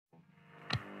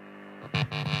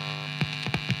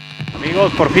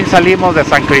Amigos, por fin salimos de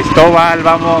San Cristobal,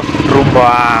 vamos rumbo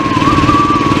a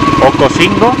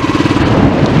Ocosingo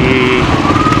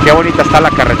y qué bonita está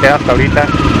la carretera hasta ahorita,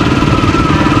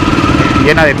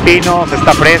 llena de pinos,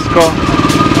 está fresco.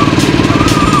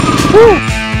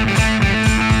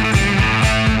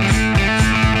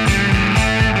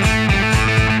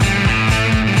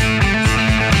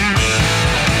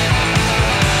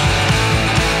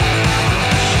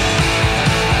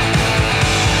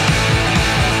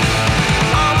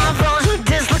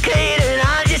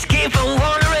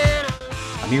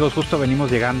 Amigos, justo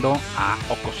venimos llegando a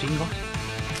Ocosingo.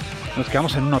 Nos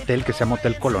quedamos en un hotel que se llama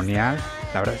Hotel Colonial.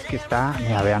 La verdad es que está,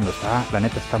 mira, veanlo, la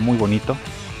neta está muy bonito.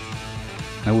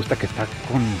 Me gusta que está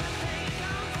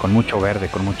con mucho verde,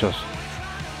 con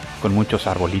muchos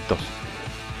arbolitos.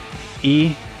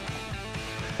 Y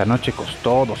la noche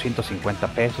costó 250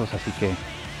 pesos, así que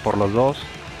por los dos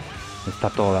está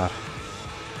todo dar.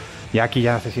 Ya aquí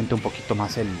ya se siente un poquito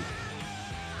más el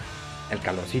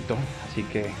calorcito, así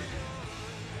que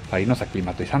para irnos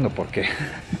aclimatizando, porque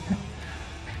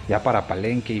ya para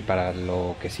Palenque y para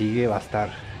lo que sigue va a estar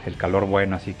el calor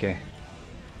bueno, así que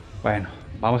bueno,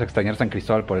 vamos a extrañar San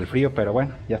Cristobal por el frío, pero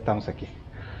bueno, ya estamos aquí.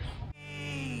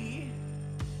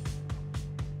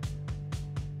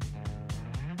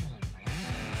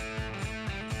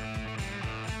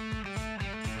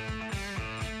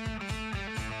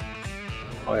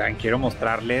 Oigan, quiero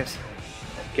mostrarles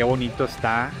qué bonito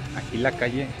está aquí la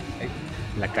calle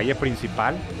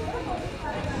principal.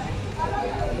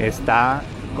 Está,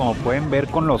 como pueden ver,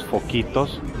 con los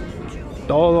foquitos.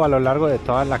 Todo a lo largo de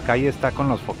toda la calle está con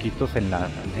los foquitos en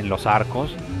los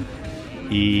arcos.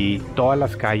 Y todas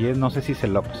las calles, no sé si se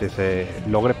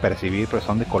logre percibir, pero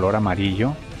son de color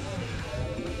amarillo.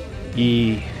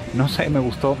 Y no sé, me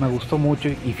gustó mucho.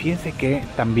 Y fíjense que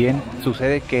también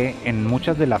sucede que en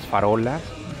muchas de las farolas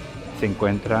se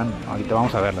encuentran, ahorita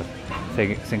vamos a verlas,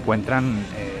 se encuentran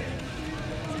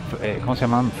 ¿cómo se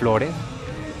llaman? Flores.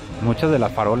 Muchas de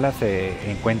las farolas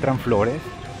se encuentran flores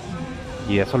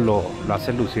y eso lo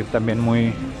hace lucir también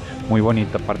muy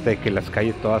bonito, aparte de que las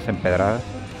calles todas empedradas.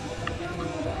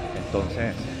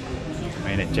 Entonces,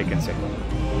 miren, chéquense.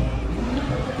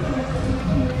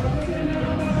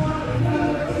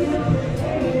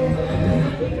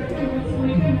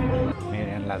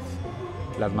 Miren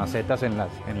las macetas en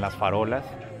las farolas.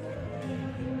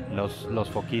 Los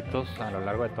foquitos a lo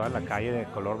largo de toda la calle de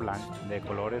color blanco, de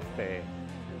color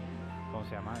 ¿cómo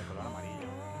se llama? De color amarillo.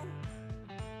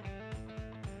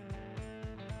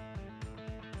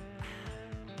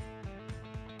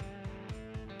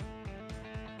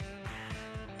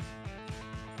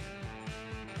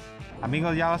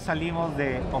 Amigos, ya salimos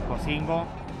de Ocosingo,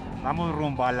 vamos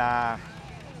rumbo a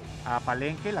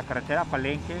Palenque, la carretera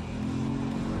Palenque.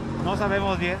 No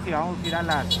sabemos bien si vamos a ir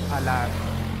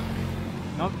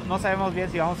no sabemos bien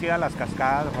si vamos a ir a las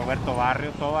cascadas Roberto Barrio.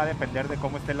 Todo va a depender de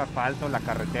cómo esté el asfalto, la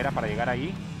carretera para llegar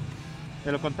ahí.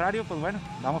 De lo contrario, pues bueno,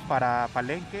 vamos para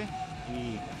Palenque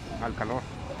y al calor,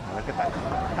 a ver qué tal.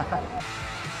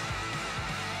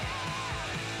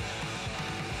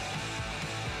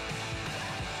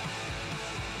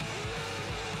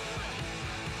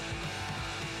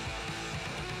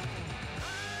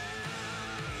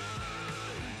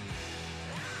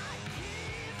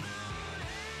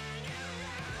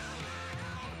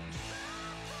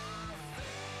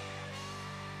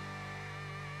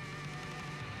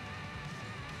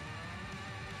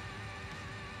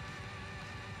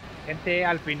 Gente,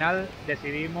 al final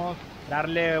decidimos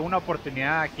darle una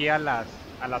oportunidad aquí a las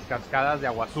cascadas de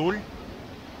Agua Azul.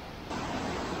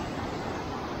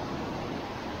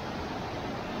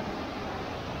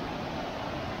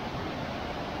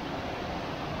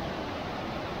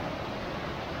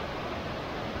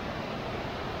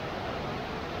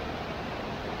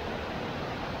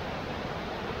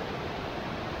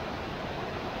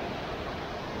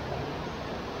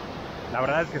 La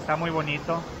verdad es que está muy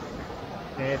bonito.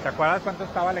 ¿Te acuerdas cuánto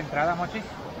estaba la entrada, Mochi? En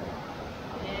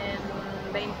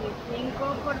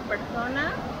 25 por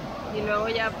persona y luego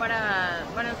ya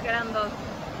bueno, es que eran dos.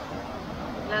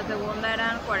 La segunda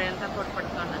eran 40 por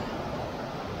persona.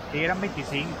 Sí, eran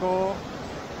 25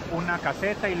 una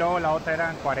caseta y luego la otra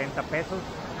eran 40 pesos.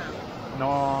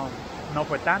 No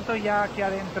fue tanto. Ya aquí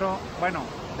adentro, bueno,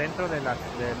 dentro de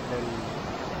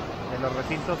los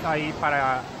recintos ahí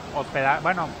para hospedar,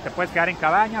 bueno, te puedes quedar en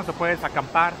cabañas o puedes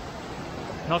acampar.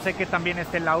 No sé qué tan bien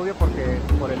esté el audio por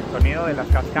el sonido de las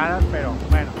cascadas, pero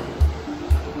bueno,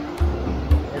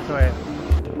 eso es.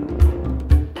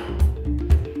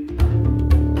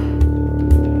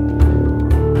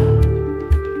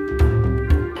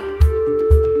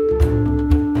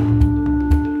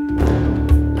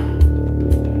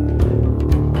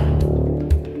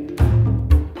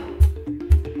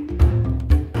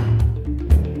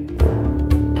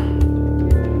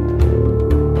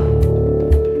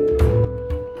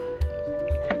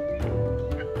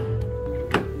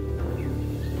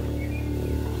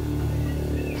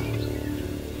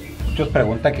 Muchos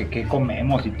preguntan que qué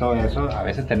comemos y todo eso. A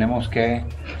veces tenemos que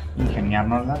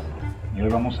ingeniárnoslas. Y hoy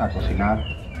vamos a cocinar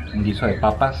un guiso de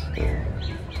papas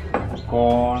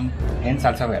en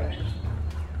salsa verde.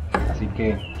 Así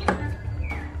que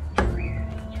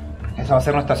esa va a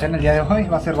ser nuestra cena el día de hoy.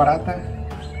 Va a ser barata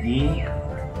y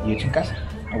hecha en casa.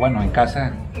 O bueno, en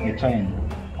casa, hecha en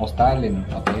hostal, en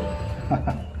hotel.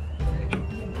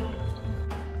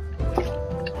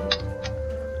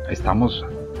 Estamos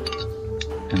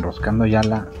enroscando ya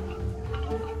la...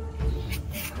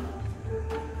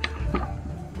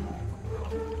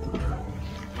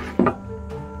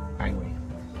 Ay, güey.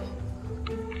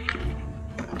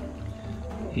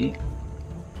 Y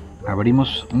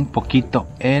abrimos un poquito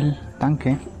el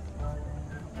tanque.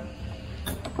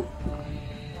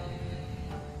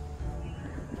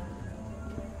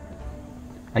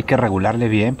 Hay que regularle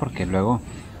bien porque luego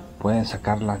pueden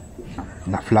sacar la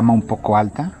flama un poco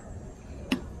alta.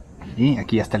 Y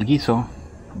aquí ya está el guiso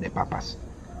de papas.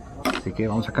 Así que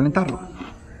vamos a calentarlo.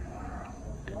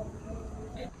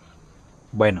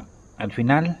 Bueno, al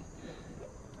final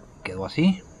quedó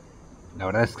así. La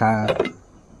verdad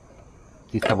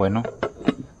sí está bueno,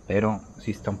 pero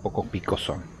sí está un poco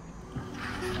picosón.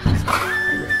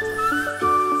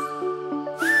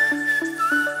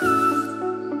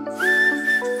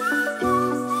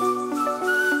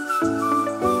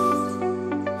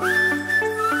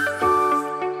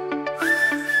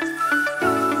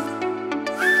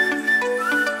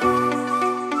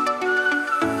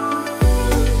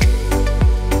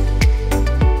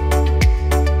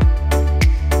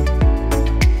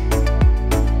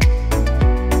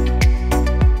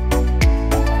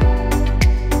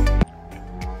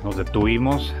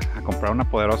 Tuvimos a comprar una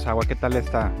poderosa agua. ¿Qué tal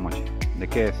está, Mochi? ¿De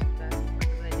qué es?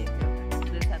 Deliciosa,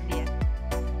 de sandía.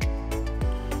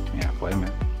 Mira, pueden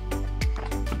ver.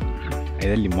 Hay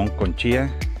de limón con chía,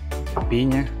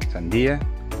 piña, sandía.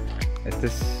 Este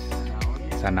es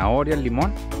zanahoria,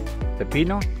 limón,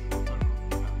 pepino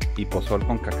y pozol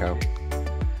con cacao.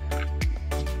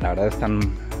 La verdad están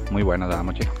muy buenas, ¿verdad,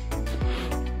 Mochi?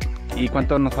 ¿Y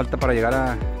cuánto nos falta para llegar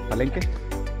a Palenque?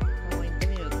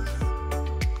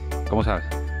 ¿Cómo sabes?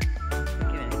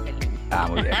 Ah,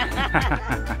 muy bien.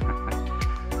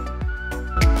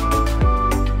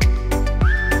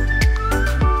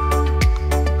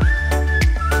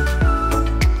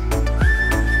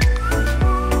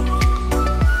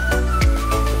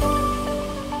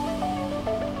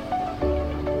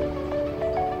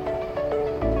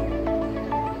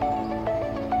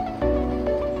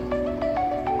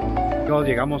 Luego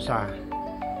llegamos a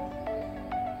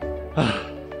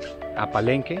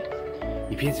Palenque.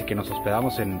 Y fíjense que nos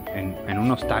hospedamos en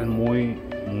un hostal muy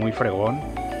fregón.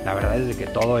 La verdad es de que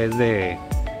todo es de...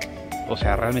 O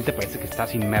sea, realmente parece que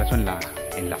estás inmerso en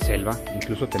la selva.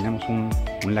 Incluso tenemos un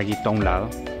laguito a un lado.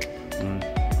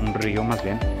 Un río más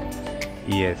bien.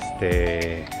 Y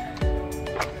se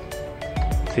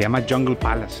llama Jungle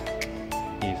Palace.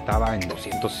 Y estaba en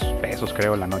 200 pesos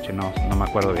creo la noche. No me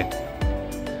acuerdo bien.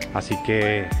 Así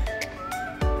que...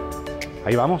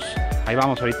 Ahí vamos,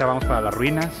 ahorita vamos para las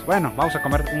ruinas. Bueno, vamos a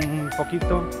comer un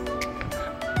poquito,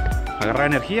 agarrar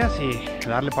energías y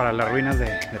darle para las ruinas de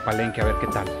Palenque a ver qué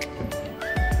tal.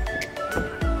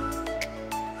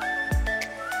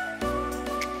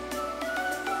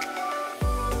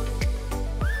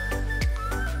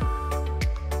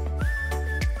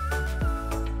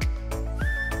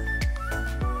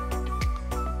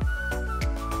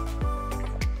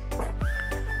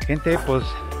 Gente, pues...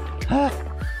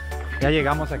 Ya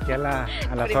llegamos aquí a la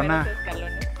zona.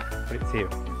 Escalones. Sí,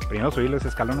 primero subir los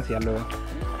escalones y ya luego.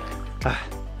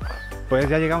 Pues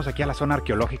ya llegamos aquí a la zona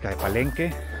arqueológica de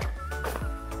Palenque.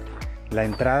 La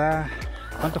entrada,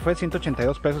 ¿cuánto fue?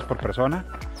 182 pesos por persona.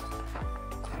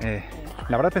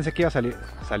 La verdad pensé que iba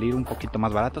a salir un poquito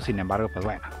más barato, sin embargo, pues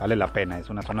bueno, vale la pena.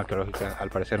 Es una zona arqueológica al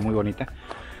parecer muy bonita.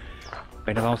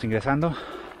 Pero vamos ingresando.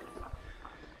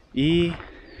 Y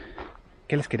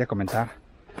 ¿qué les quería comentar?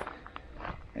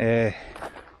 De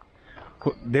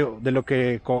lo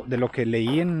que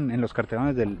leí en los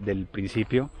cartelones del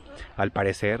principio, al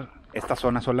parecer esta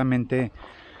zona solamente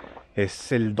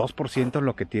es el 2%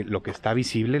 lo que está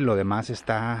visible. Lo demás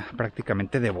está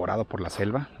prácticamente devorado por la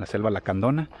selva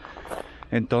lacandona.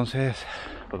 Entonces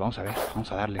pues vamos a ver,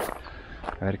 vamos a darle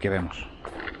a ver qué vemos.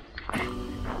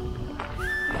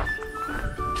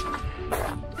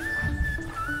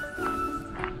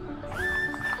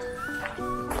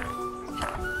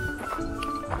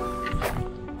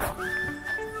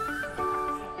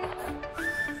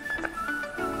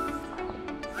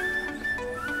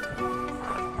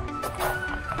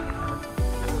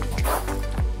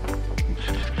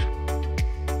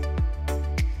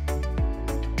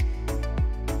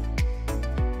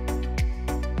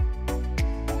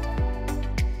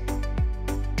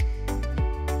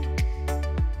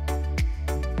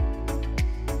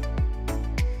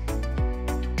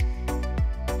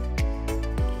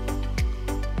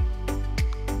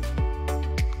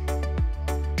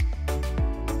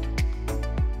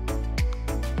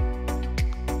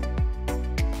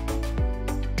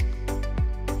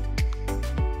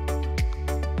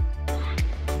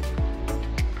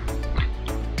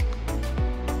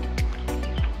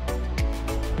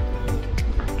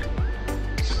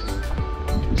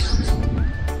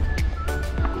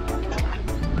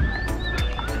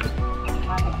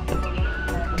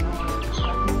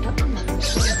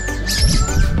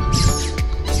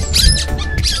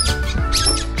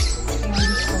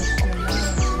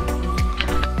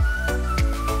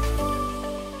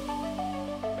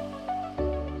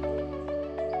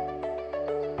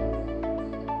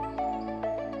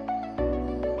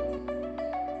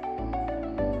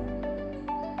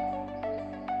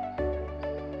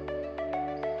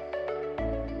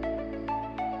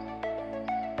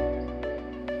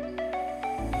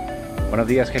 Buenos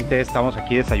días, gente, estamos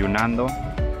aquí desayunando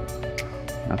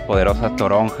una poderosa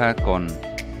toronja con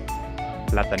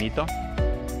platanito.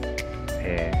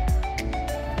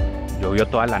 Llovió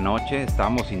toda la noche,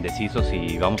 estábamos indecisos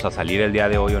si vamos a salir el día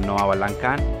de hoy o no a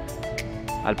Balancán.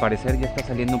 Al parecer ya está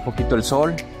saliendo un poquito el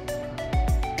sol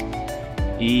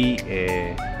y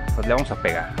pues le vamos a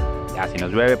pegar. Ya si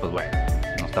nos llueve, pues bueno,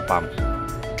 nos tapamos.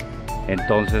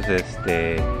 Entonces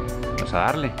vamos a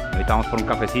darle. Ahorita vamos por un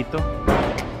cafecito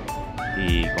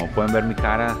y como pueden ver mi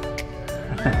cara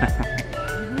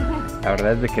la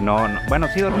verdad es de que no, bueno,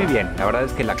 sí dormí bien. La verdad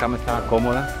es que la cama estaba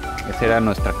cómoda. Esa era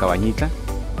nuestra cabañita.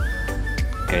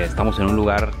 Estamos en un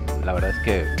lugar, la verdad es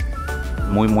que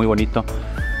muy bonito.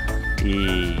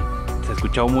 Y se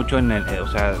escuchaba mucho o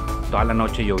sea, toda la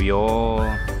noche llovió.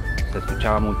 Se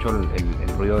escuchaba mucho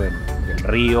el ruido del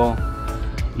río.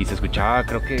 Y se escuchaba,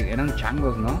 creo que eran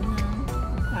changos, ¿no?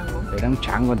 Chango. Era un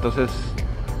chango, entonces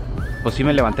pues sí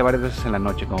me levanté varias veces en la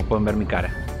noche, como pueden ver mi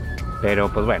cara.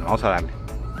 Pero pues bueno, vamos a darle.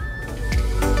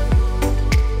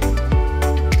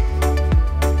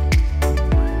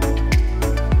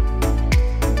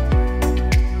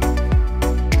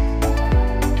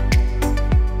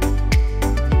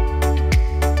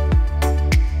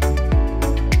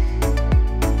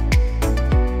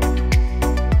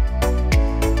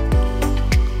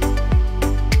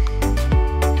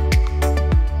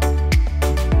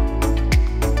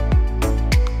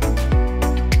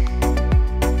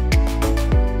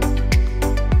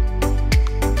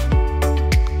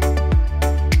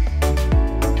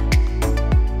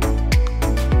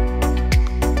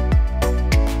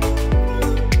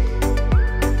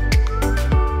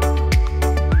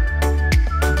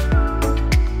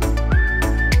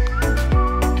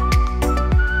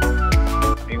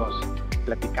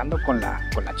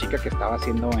 Con la chica que estaba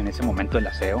haciendo en ese momento el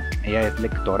aseo. Ella es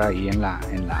lectora ahí en la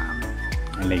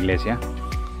iglesia.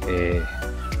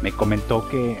 Me comentó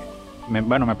que me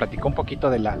platicó un poquito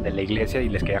de la iglesia y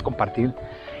les quería compartir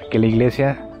que la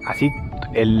iglesia, así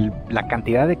la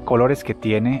cantidad de colores que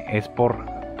tiene es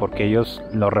porque ellos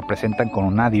lo representan con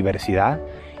una diversidad,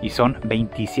 y son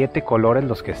 27 colores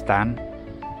los que están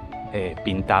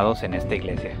pintados en esta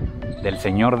iglesia del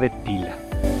Señor de Tila.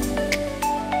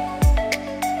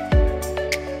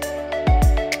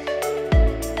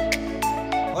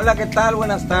 Hola, ¿qué tal?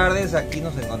 Buenas tardes. Aquí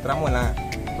nos encontramos en la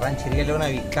ranchería Leona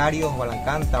Vicario,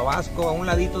 Balancán, Tabasco, a un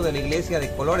ladito de la iglesia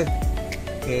de colores,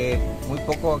 que muy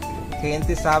poco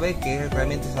gente sabe que es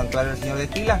realmente el santuario del Señor de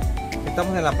Tila.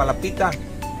 Estamos en la Palapita,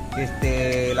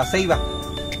 la Ceiba.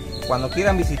 Cuando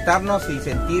quieran visitarnos y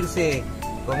sentirse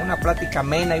con una plática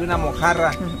amena y una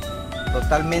mojarra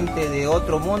totalmente de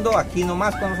otro mundo, aquí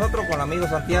nomás con nosotros, con el amigo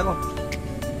Santiago,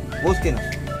 búsquenos.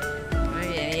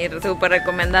 Súper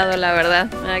recomendado, la verdad.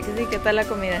 Ah, que sí, ¿qué tal la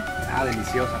comida? Ah,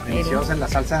 deliciosa en la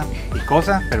salsa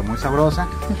picosa, pero muy sabrosa.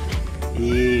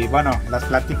 Y bueno, las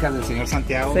pláticas del señor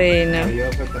Santiago, sí,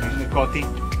 maravilloso, también de Coti,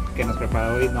 que nos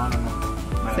preparó hoy, no.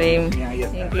 Sí,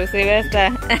 inclusive hasta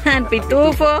el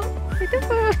pitufo.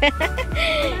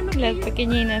 Las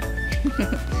pequeñinas.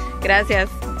 Gracias,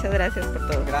 muchas gracias por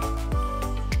todo.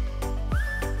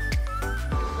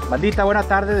 Bandita, buena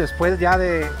tarde. Después ya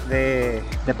de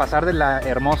pasar de la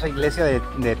hermosa iglesia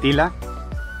de Tila,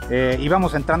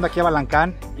 íbamos entrando aquí a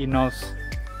Balancán y nos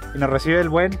recibe el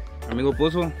buen amigo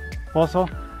Pozo.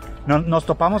 Nos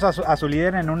topamos a su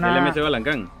líder en una... Del MC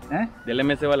Balancán. Del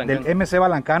MC Balancán. Del MC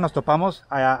Balancán nos topamos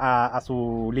a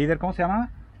su líder, ¿cómo se llama?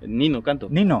 Nino Canto.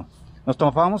 Nino. Nos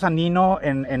topamos a Nino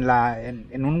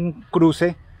en un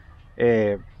cruce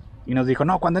y nos dijo,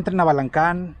 no, cuando entren a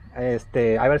Balancán,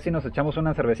 a ver si nos echamos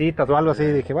unas cervecitas o algo así.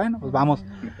 Y dije, bueno, pues vamos.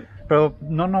 Pero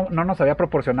no nos había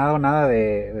proporcionado nada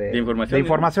de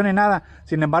información ni nada.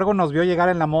 Sin embargo, nos vio llegar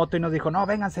en la moto y nos dijo, no,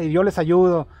 vénganse y yo les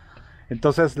ayudo.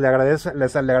 Entonces le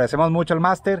agradecemos mucho al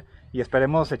máster y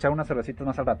esperemos echar unas cervecitas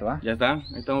más al rato, ¿eh? Ya está,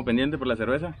 estamos pendientes por la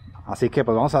cerveza. Así que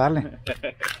pues vamos a darle.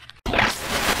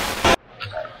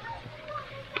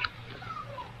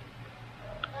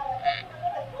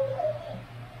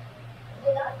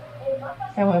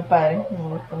 Es muy padre, me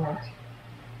gusta mucho.